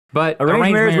But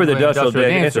arranged marriage with an industrial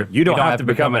dancer, you don't have to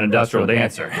become an industrial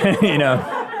dancer, you know?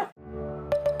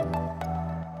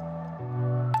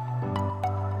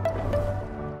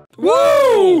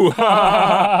 Woo!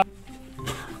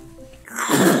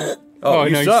 Oh,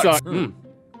 you suck.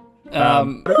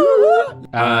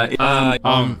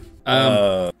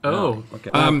 Oh.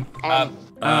 Okay.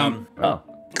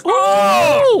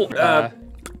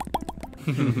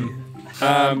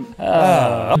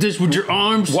 Just with your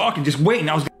arms. Walking, just waiting.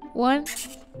 I was. One.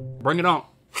 Bring it on.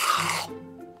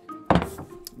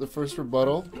 The first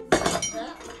rebuttal.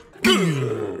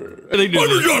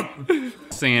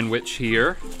 Sandwich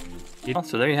here. Oh,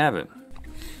 so there you have it.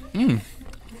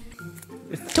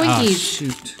 Twinkies.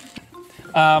 Shoot.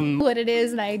 What it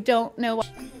is, and I don't know what.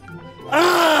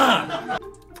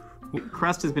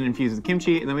 Crust has been infused with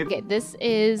kimchi, and then we have. Okay, this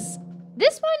is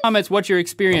this one. Comments, what's your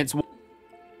experience?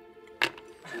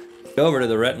 Go over to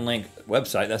the rhett&link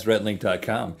website. That's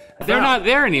rhett&link.com. They're not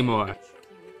there anymore.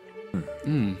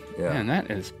 Yeah. Man,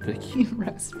 that is picky.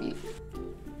 Roast beef.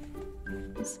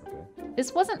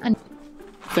 This wasn't a.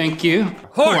 Thank you.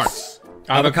 Horse.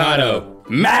 Avocado.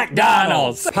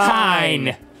 McDonald's.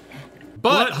 Pine.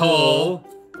 Butthole.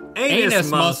 Anus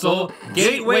muscle.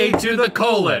 Gateway to the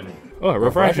colon. Oh,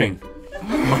 refreshing.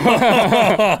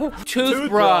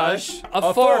 Toothbrush.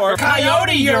 A fork.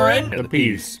 Coyote urine. A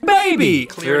piece. Baby.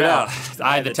 Clear it out.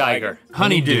 Eye the tiger.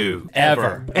 Honeydew.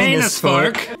 Ever. Anus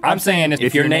fork. I'm saying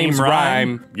if your names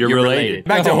rhyme, you're related.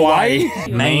 Back to Hawaii.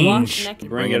 Mange.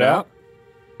 Bring it out.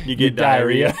 You get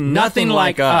diarrhea. Nothing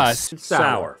like us.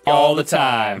 Sour. All the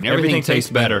time. Everything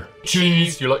tastes better.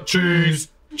 Cheese. You're like cheese.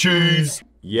 Cheese.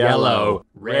 Yellow.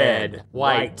 Red.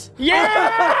 White.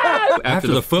 Yeah! After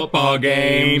the football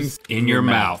games, in your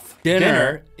mouth.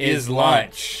 Dinner is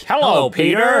lunch. Hello,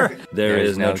 Peter. There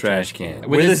is no trash can.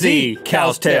 With a Z.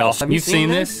 Cow's tail. Have you seen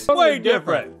this? Way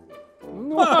different.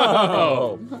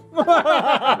 Whoa.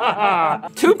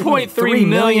 $2.3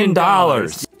 million.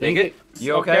 Think it?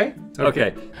 You okay?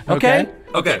 Okay. Okay?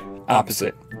 Okay.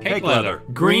 Opposite. Cake leather.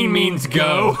 Green means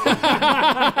go.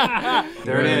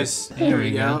 There it is. There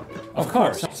we go. Of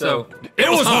course. So, it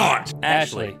was hot.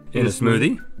 Ashley. In a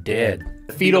smoothie? Dead.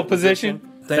 Fetal position?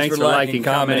 Thanks for liking,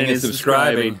 commenting, and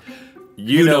subscribing.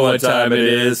 You know what time it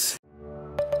is.